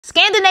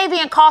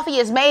Scandinavian coffee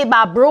is made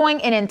by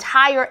brewing an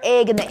entire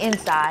egg in the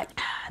inside.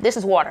 This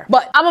is water,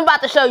 but I'm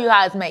about to show you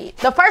how it's made.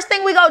 The first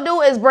thing we gonna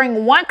do is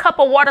bring 1 cup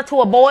of water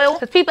to a boil,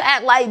 because people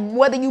act like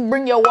whether you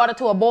bring your water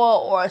to a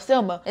boil or a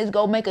simmer is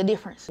gonna make a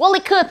difference. Well,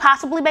 it could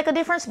possibly make a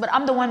difference, but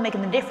I'm the one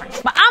making the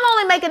difference. But I'm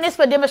only making this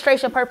for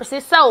demonstration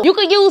purposes, so you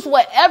can use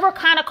whatever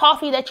kind of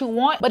coffee that you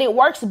want, but it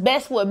works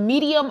best with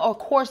medium or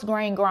coarse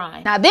grain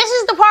grind. Now, this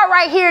is the part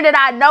right here that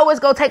I know is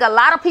gonna take a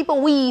lot of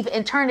people weave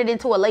and turn it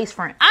into a lace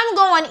front. I'm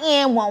going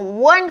in with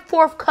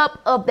 1/4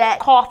 cup of that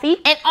coffee,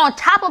 and on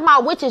top of my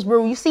witch's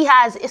brew, you see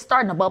how it's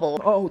starting to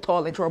bubble. Oh,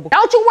 tall in trouble.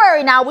 Don't you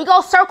worry now, we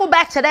gonna circle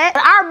back to that.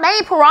 But our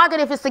main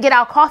prerogative is to get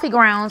our coffee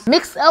grounds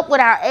mixed up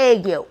with our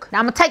egg yolk. Now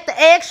I'm gonna take the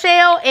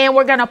eggshell and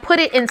we're gonna put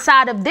it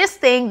inside of this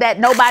thing that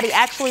nobody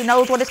actually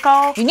knows what it's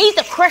called. You need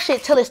to crush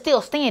it till it's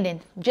still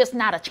standing, just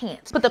not a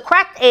chance. Put the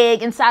cracked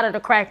egg inside of the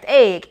cracked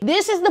egg.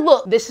 This is the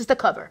book, this is the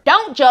cover.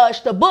 Don't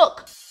judge the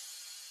book.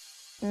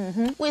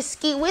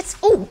 Whiskey,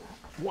 ooh.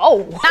 Whoa.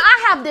 Now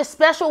I have this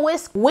special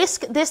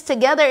whisk this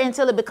together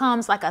until it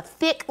becomes like a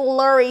thick,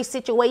 slurry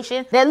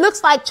situation that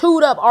looks like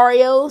chewed up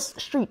Oreos.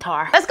 Street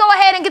tar. Let's go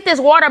ahead and get this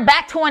water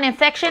back to an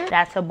infection.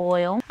 That's a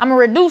boil. I'm gonna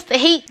reduce the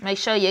heat. Make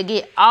sure you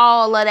get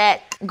all of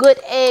that good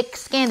egg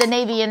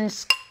Scandinavian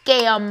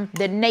scam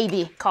the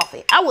Navy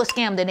coffee. I would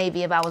scam the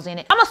Navy if I was in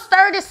it. I'm gonna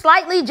stir this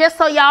slightly just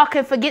so y'all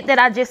can forget that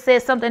I just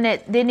said something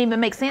that didn't even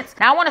make sense.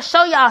 Now I want to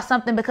show y'all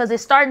something because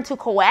it's starting to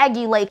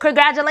coagulate.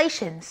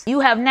 Congratulations. You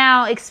have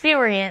now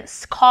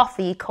experienced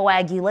coffee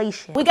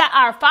coagulation. We got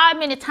our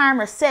 5-minute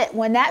timer set.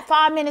 When that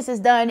 5 minutes is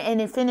done and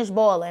it finished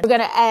boiling, we're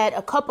gonna add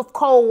a cup of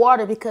cold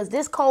water because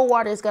this cold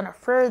water is gonna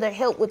further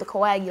help with the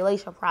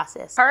coagulation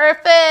process.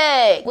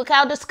 Perfect. Look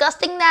how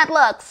disgusting that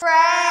looks.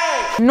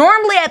 Right.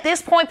 Normally at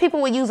this point,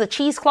 people would use a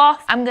cheesecloth.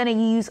 I'm gonna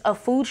use a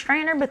food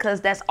strainer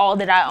because that's all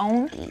that I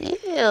own.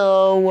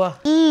 Ew.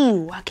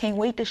 Ew, I can't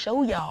wait to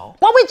show y'all.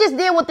 What we just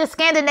did with the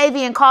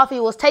Scandinavian coffee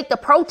was take the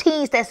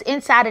proteins that's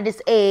inside of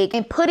this egg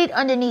and put it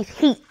underneath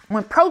heat.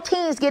 When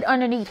proteins get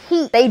underneath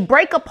heat, they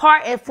break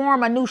apart and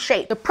form a new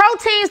shape. The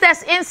proteins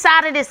that's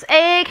inside of this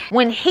egg,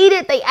 when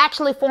heated, they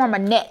actually form a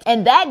net.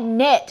 And that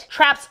net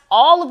traps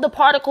all of the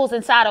particles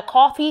inside of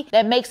coffee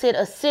that makes it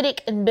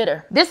acidic and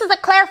bitter. This is a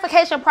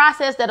clarification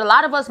process that a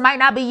lot of us might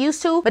not be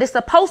used to, but it's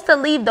supposed to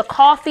leave the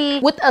coffee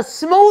with a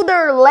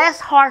smoother, less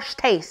harsh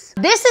taste.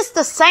 This is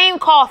the same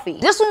coffee.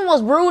 This one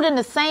was brewed in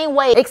the same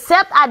way,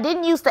 except I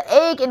didn't use the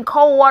egg in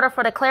cold water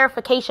for the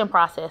clarification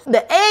process.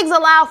 The eggs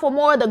allow for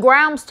more of the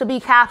grounds to be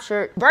captured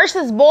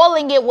versus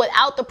boiling it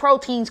without the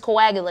proteins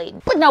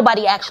coagulating. But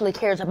nobody actually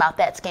cares about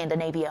that,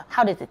 Scandinavia.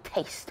 How does it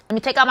taste? Let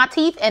me take out my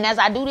teeth, and as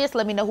I do this,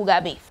 let me know who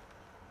got beef.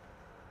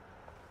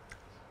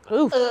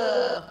 Oof.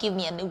 Give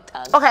me a new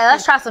tongue. Okay,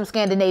 let's try some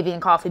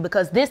Scandinavian coffee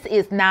because this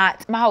is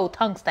not, my whole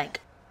tongue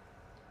stank.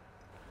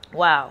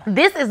 Wow.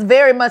 This is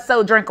very much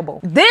so drinkable.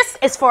 This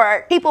is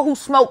for people who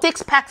smoke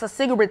 6 packs of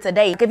cigarettes a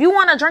day. If you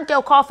want to drink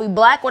your coffee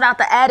black without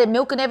the added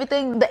milk and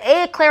everything, the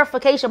egg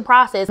clarification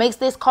process makes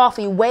this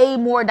coffee way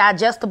more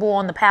digestible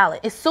on the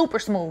palate. It's super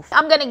smooth.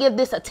 I'm going to give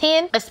this a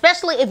 10,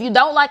 especially if you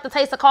don't like the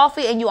taste of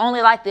coffee and you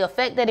only like the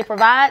effect that it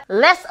provides.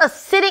 Less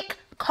acidic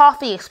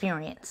coffee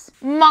experience.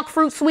 Monk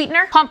fruit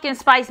sweetener, pumpkin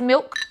spice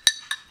milk.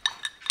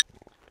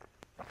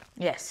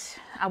 Yes.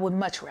 I would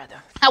much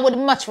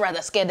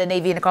rather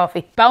Scandinavian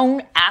coffee.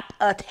 Bon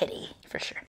appetit, for sure.